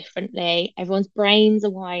world differently. Everyone's brains are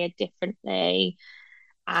wired differently.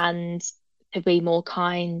 And to be more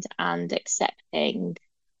kind and accepting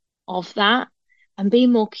of that, and be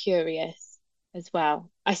more curious as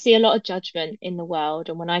well. I see a lot of judgment in the world.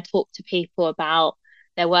 And when I talk to people about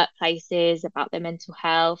their workplaces, about their mental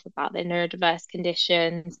health, about their neurodiverse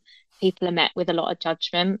conditions, people are met with a lot of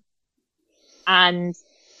judgment. And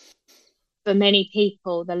for many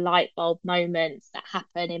people, the light bulb moments that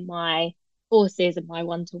happen in my courses and my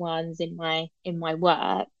one-to-ones in my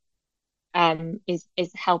work, is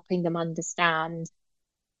helping them understand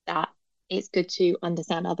that it's good to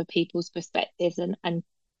understand other people's perspectives, and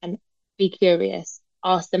be curious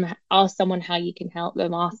ask someone how you can help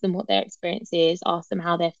them, ask them what their experience is, ask them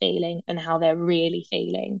how they're feeling and how they're really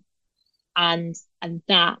feeling. And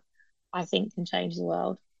that I think can change the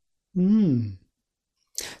world. Mm.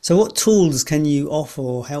 So, what tools can you offer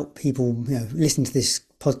or help people, listen to this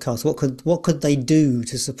podcast? What could they do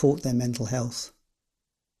to support their mental health?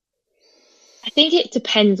 I think it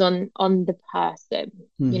depends on the person.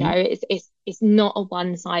 You know, Hmm. it's not a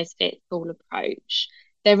one size fits all approach.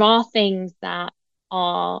 There are things that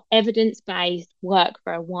are evidence based, work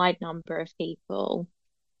for a wide number of people.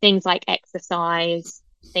 Things like exercise,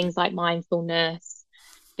 things like mindfulness,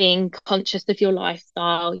 being conscious of your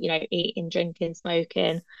lifestyle, you know, eating, drinking,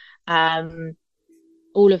 smoking, um,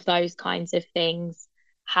 all of those kinds of things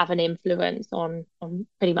have an influence on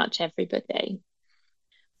pretty much everybody.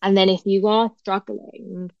 And then if you are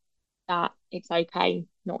struggling, that it's okay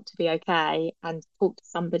not to be okay and talk to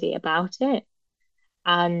somebody about it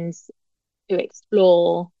and to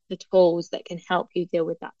explore the tools that can help you deal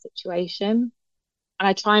with that situation. And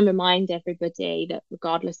I try and remind everybody that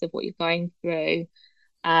regardless of what you're going through,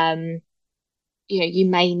 um, you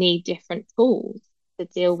may need different tools to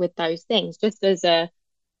deal with those things. Just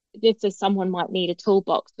as someone might need a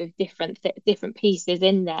toolbox with different pieces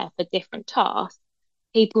in there for different tasks,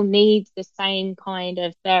 people need the same kind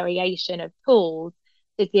of variation of tools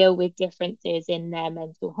to deal with differences in their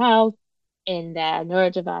mental health, in their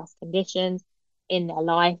neurodiverse conditions, in their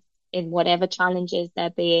life, in whatever challenges they're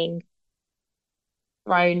being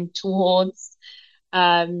thrown towards.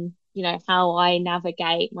 How I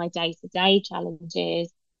navigate my day-to-day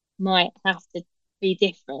challenges might have to be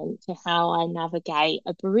different to how I navigate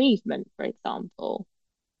a bereavement, for example.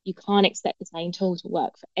 You can't expect the same tool to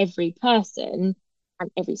work for every person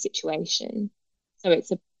and every situation. So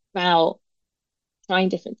it's about trying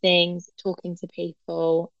different things, talking to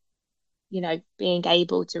people, being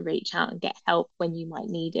able to reach out and get help when you might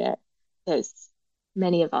need it, because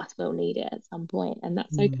many of us will need it at some point, and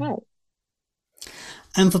that's okay.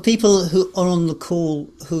 And for people who are on the call,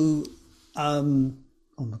 um,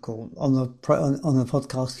 on the call on the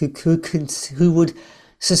podcast, who would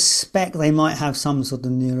suspect they might have some sort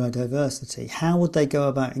of neurodiversity, how would they go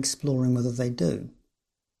about exploring whether they do?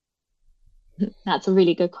 That's a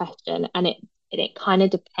really good question, and it kind of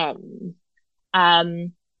depends.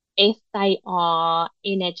 Um, if they are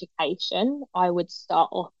in education, I would start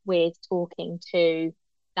off with talking to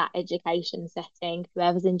that education setting,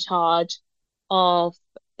 whoever's in charge of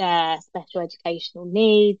their special educational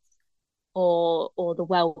needs or the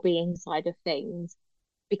well-being side of things,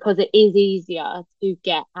 because it is easier to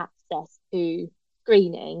get access to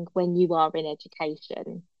screening when you are in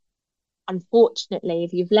education. Unfortunately,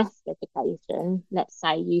 if you've left education, let's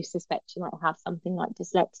say you suspect you might have something like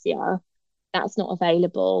dyslexia, that's not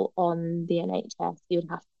available on the NHS. You would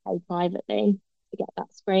have to pay privately to get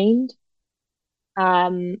that screened.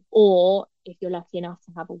 Or if you're lucky enough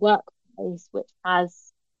to have a workplace which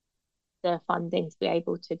has the funding to be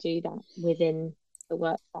able to do that within the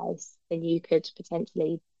workplace, then you could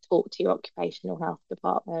potentially talk to your occupational health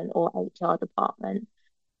department or HR department,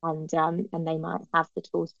 and they might have the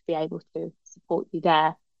tools to be able to support you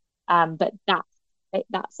there. But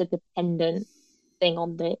that's a dependent thing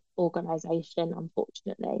on the organisation,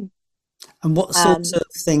 unfortunately. And what sorts Um, of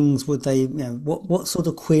things would they, what sort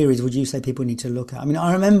of queries would you say people need to look at? I mean,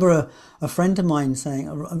 I remember a friend of mine saying,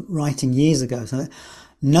 writing years ago, so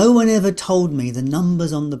no one ever told me the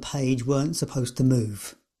numbers on the page weren't supposed to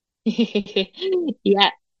move. yeah,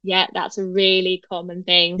 yeah, that's a really common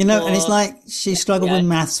thing And it's for like she struggled with dyslexia.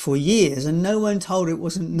 maths for years and no one told her it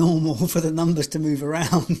wasn't normal for the numbers to move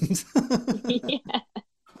around. Yeah.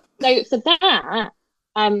 So for that,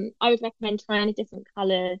 I would recommend trying a different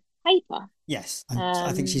coloured paper. Yes,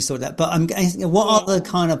 I think she Um, saw that. But I'm guessing, what are the yeah.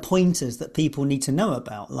 kind of pointers that people need to know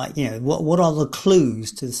about? Like, what are the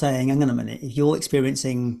clues to saying, hang on a minute, if you're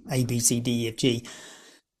experiencing A, B, C, D, E, F, G,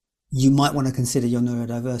 you might want to consider your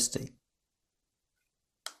neurodiversity.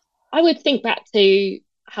 I would think back to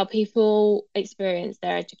how people experience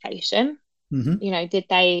their education. Hmm. Did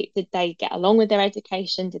they get along with their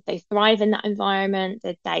education? Did they thrive in that environment?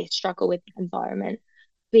 Did they struggle with that environment?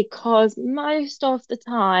 Because most of the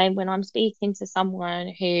time when I'm speaking to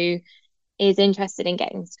someone who is interested in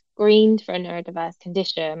getting screened for a neurodiverse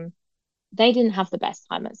condition, they didn't have the best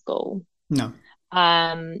time at school. No.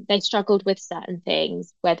 They struggled with certain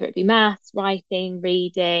things, whether it be maths, writing,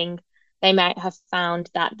 reading. They might have found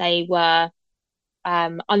that they were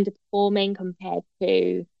underperforming compared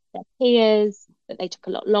to their peers, that they took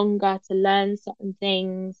a lot longer to learn certain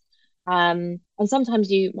things. And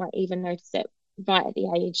sometimes you might even notice it right at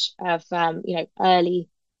the age of, early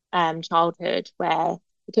childhood, where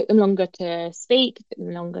It took them longer to speak, it took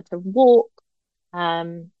them longer to walk,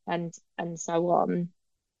 and so on.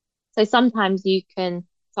 So sometimes you can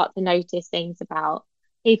start to notice things about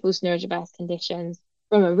people's neurodiverse conditions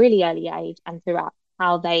from a really early age and throughout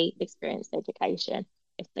how they experience education.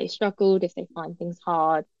 If they struggled, if they find things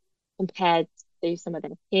hard compared to some of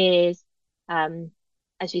their peers. Um,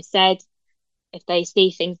 as you said, if they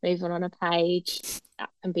see things moving on a page, that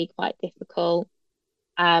can be quite difficult.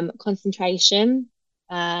 Concentration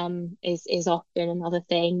is often another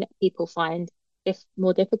thing that people find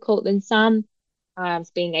more difficult than some. So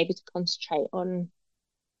being able to concentrate on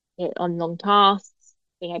long tasks,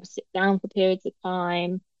 being able to sit down for periods of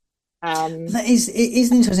time. Um, It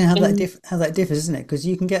is interesting how and how that differs, isn't it? Because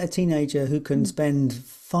you can get a teenager who can spend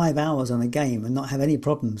 5 hours on a game and not have any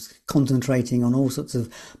problems concentrating on all sorts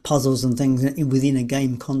of puzzles and things within a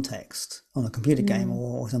game context on a computer game mm,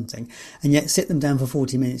 or something, and yet sit them down for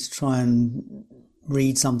 40 minutes to try and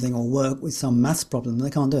read something or work with some maths problem, and they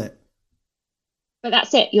can't do it. but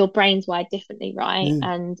that's it. Your brain's wired differently, right?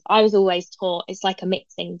 Yeah. And I was always taught it's like a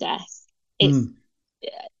mixing desk. It's Mm,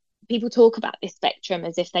 people talk about this spectrum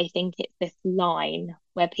as if they think it's this line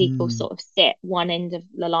where people mm, sort of sit one end of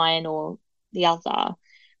the line or the other,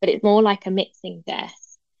 but it's more like a mixing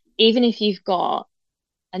desk. Even if you've got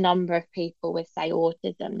a number of people with, say,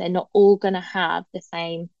 autism, they're not all going to have the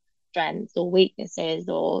same strengths or weaknesses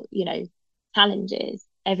or, challenges.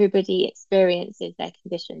 Everybody experiences their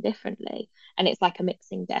condition differently, and it's like a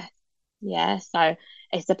mixing desk. Yeah. So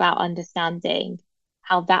it's about understanding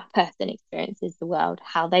how that person experiences the world,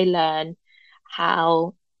 how they learn,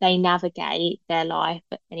 how they navigate their life,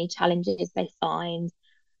 but any challenges they find.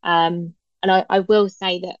 And I will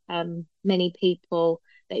say that many people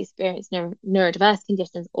that experience neurodiverse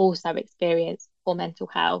conditions also experience poor mental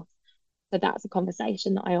health. So that's a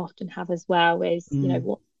conversation that I often have as well is, mm.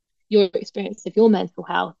 what your experience of your mental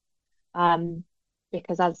health. Um,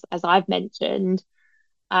 because as I've mentioned,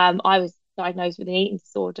 I was diagnosed with an eating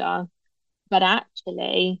disorder, but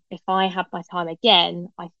actually, if I had my time again,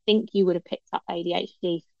 I think you would have picked up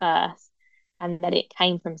ADHD first, and that it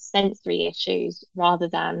came from sensory issues rather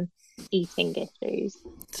than eating issues.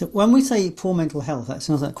 So when we say poor mental health, that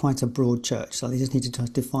sounds like quite a broad church. So they just need to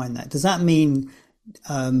define that. Does that mean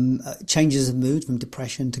changes of mood from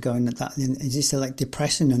depression to going at that? Is this like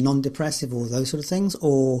depression or non-depressive or those sort of things,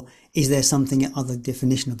 or is there something other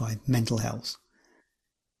definition of mental health?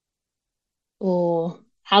 Or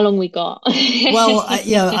how long we got? Well,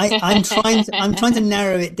 I'm trying to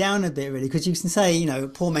narrow it down a bit really, because you can say,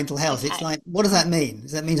 poor mental health. It's Okay. like, what does that mean?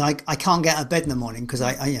 Does that mean I can't get out of bed in the morning because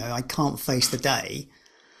I can't face the day?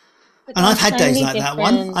 But And I've there's had so days many like that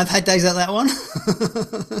one. different I've had days like that one.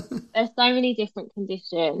 there's so many different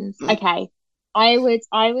conditions. Okay. I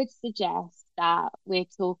would suggest that we're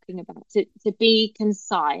talking about to be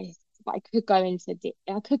concise, but I could go into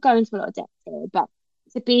a lot of depth here, but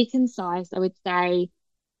to be concise, I would say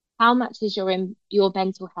how much is your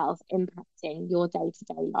mental health impacting your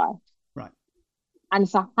day-to-day life? Right. And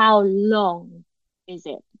for how long is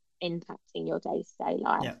it impacting your day-to-day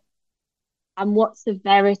life? Yeah. And what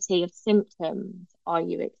severity of symptoms are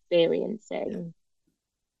you Yeah. experiencing?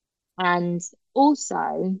 And also,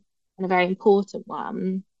 and a very important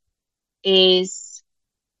one, is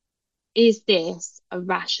is this a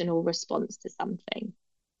rational response to something?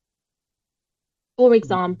 For Mm.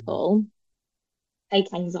 example,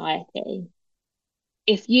 take anxiety.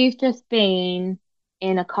 If you've just been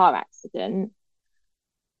in a car accident,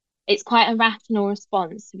 it's quite a rational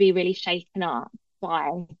response to be really shaken up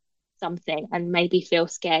by something and maybe feel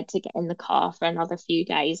scared to get in the car for another few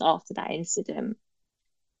days after that incident.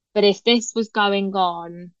 But if this was going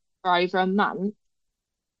on for over a month,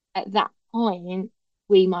 at that point,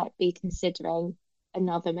 we might be considering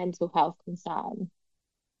another mental health concern.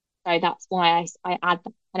 So that's why I add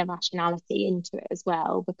that kind of rationality into it as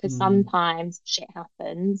well, because Mm. sometimes shit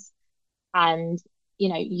happens and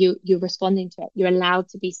you're responding to it. You're allowed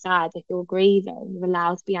to be sad if you're grieving. You're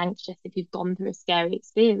allowed to be anxious if you've gone through a scary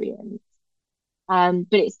experience. But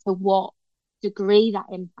it's to what degree that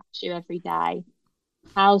impacts you every day.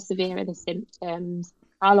 How severe are the symptoms?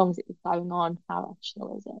 How long has it been going on? How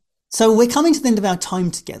rational is it? So we're coming to the end of our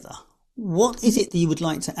time together. What is Mhm. it that you would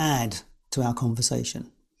like to add to our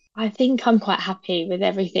conversation? I think I'm quite happy with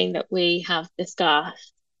everything that we have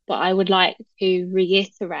discussed, but I would like to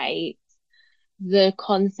reiterate the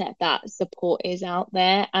concept that support is out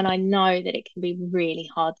there. And I know that it can be really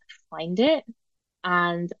hard to find it.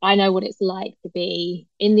 And I know what it's like to be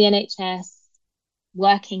in the NHS,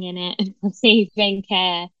 working in it, receiving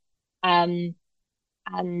care. Um,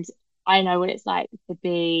 and I know what it's like to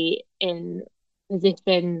be in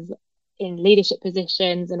positions in leadership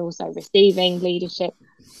positions and also receiving leadership.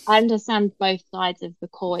 I understand both sides of the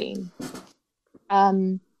coin.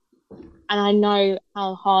 And I know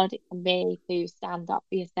how hard it can be to stand up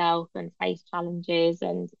for yourself and face challenges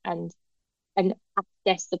and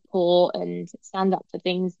access support and stand up for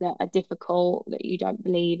things that are difficult that you don't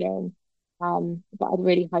believe in. But I'd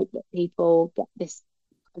really hope that people get this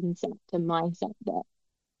concept and mindset that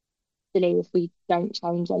actually, if we don't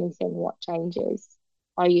change anything, what changes?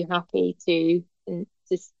 Are you happy to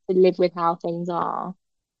live with how things are?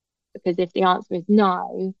 Because if the answer is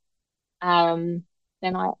no, then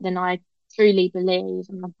I truly believe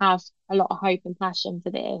and I have a lot of hope and passion for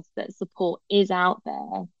this, that support is out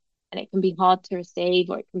there, and it can be hard to receive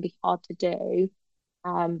or it can be hard to do,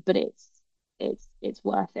 but it's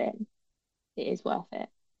worth it. It is worth it.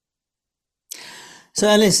 So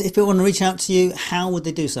Ellice, if people want to reach out to you, how would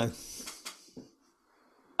they do so?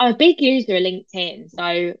 I'm a big user of LinkedIn,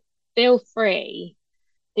 so feel free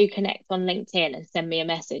to connect on LinkedIn and send me a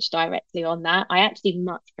message directly on that. I actually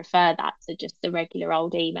much prefer that to just the regular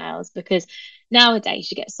old emails, because nowadays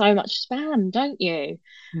you get so much spam, don't you?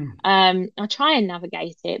 I try and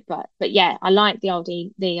navigate it, but yeah, I like the old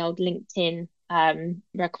LinkedIn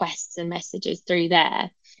requests and messages through there.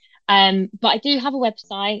 But I do have a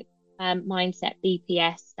website. Mindset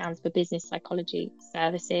BPS stands for Business Psychology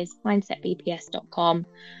Services, mindsetbps.com.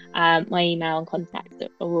 My email and contacts are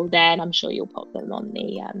all there, and I'm sure you'll pop them on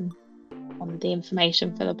the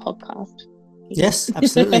information for the podcast. Yes,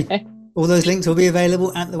 absolutely. All those links will be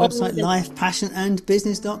available at the website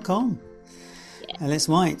lifepassionandbusiness.com. Yeah. Ellice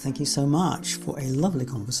Whyte, thank you so much for a lovely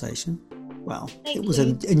conversation. Well, it was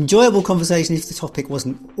an enjoyable conversation if the topic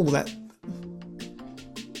wasn't all that.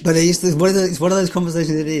 But it's one of those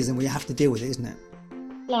conversations it is, and we have to deal with it, isn't it?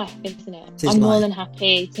 Life, isn't it? I'm more than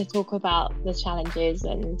happy to talk about the challenges,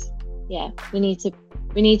 and yeah, we need to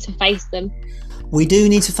face them. We do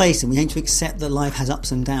need to face them. We need to accept that life has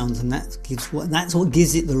ups and downs, and that's what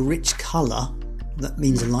gives it the rich colour that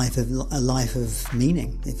means a life of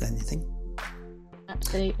meaning, if anything.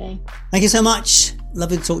 Absolutely. Thank you so much.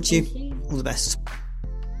 Lovely to talk to you. All the best.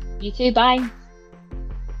 You too. Bye.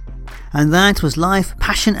 And that was Life,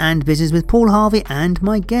 Passion and Business with Paul Harvey and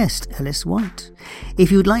my guest, Ellice Whyte.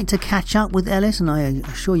 If you'd like to catch up with Ellice, and I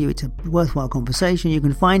assure you it's a worthwhile conversation, you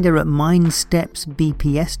can find her at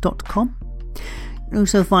mindstepsbps.com. You can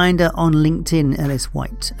also find her on LinkedIn, Ellice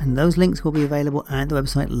Whyte, and those links will be available at the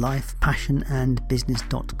website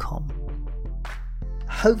lifepassionandbusiness.com.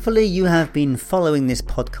 Hopefully you have been following this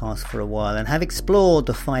podcast for a while and have explored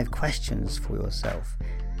the 5 questions for yourself.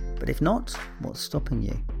 But if not, what's stopping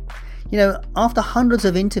you? You know, after hundreds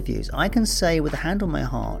of interviews, I can say with a hand on my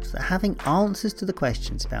heart that having answers to the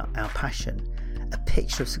questions about our passion, a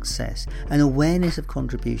picture of success, an awareness of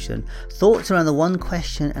contribution, thoughts around the one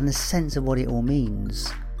question and a sense of what it all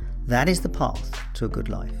means, that is the path to a good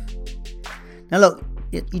life. Now look,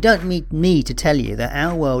 you don't need me to tell you that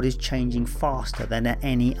our world is changing faster than at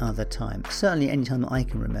any other time, certainly any time that I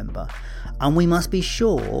can remember, and we must be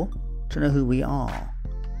sure to know who we are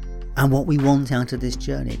and what we want out of this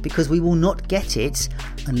journey, because we will not get it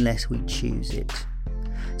unless we choose it.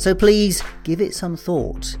 So please give it some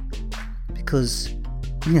thought, because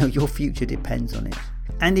your future depends on it.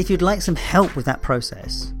 And if you'd like some help with that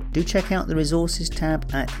process, do check out the resources tab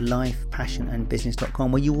at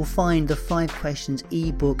lifepassionandbusiness.com, where you will find the 5 questions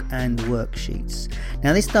ebook and worksheets.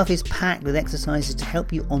 Now this stuff is packed with exercises to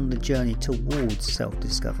help you on the journey towards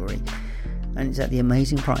self-discovery, and it's at the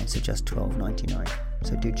amazing price of just $12.99.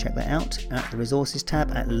 So do check that out at the resources tab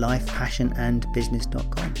at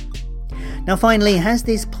lifepassionandbusiness.com. Now finally, has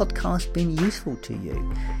this podcast been useful to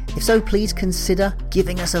you? If so, please consider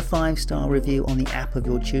giving us a 5-star review on the app of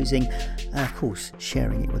your choosing, and of course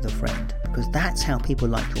sharing it with a friend, because that's how people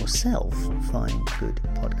like yourself find good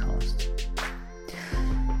podcasts.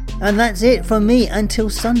 And that's it from me until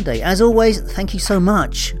Sunday. As always, thank you so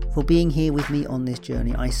much for being here with me on this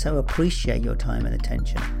journey. I so appreciate your time and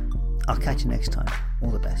attention. I'll catch you next time. All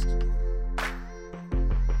the best.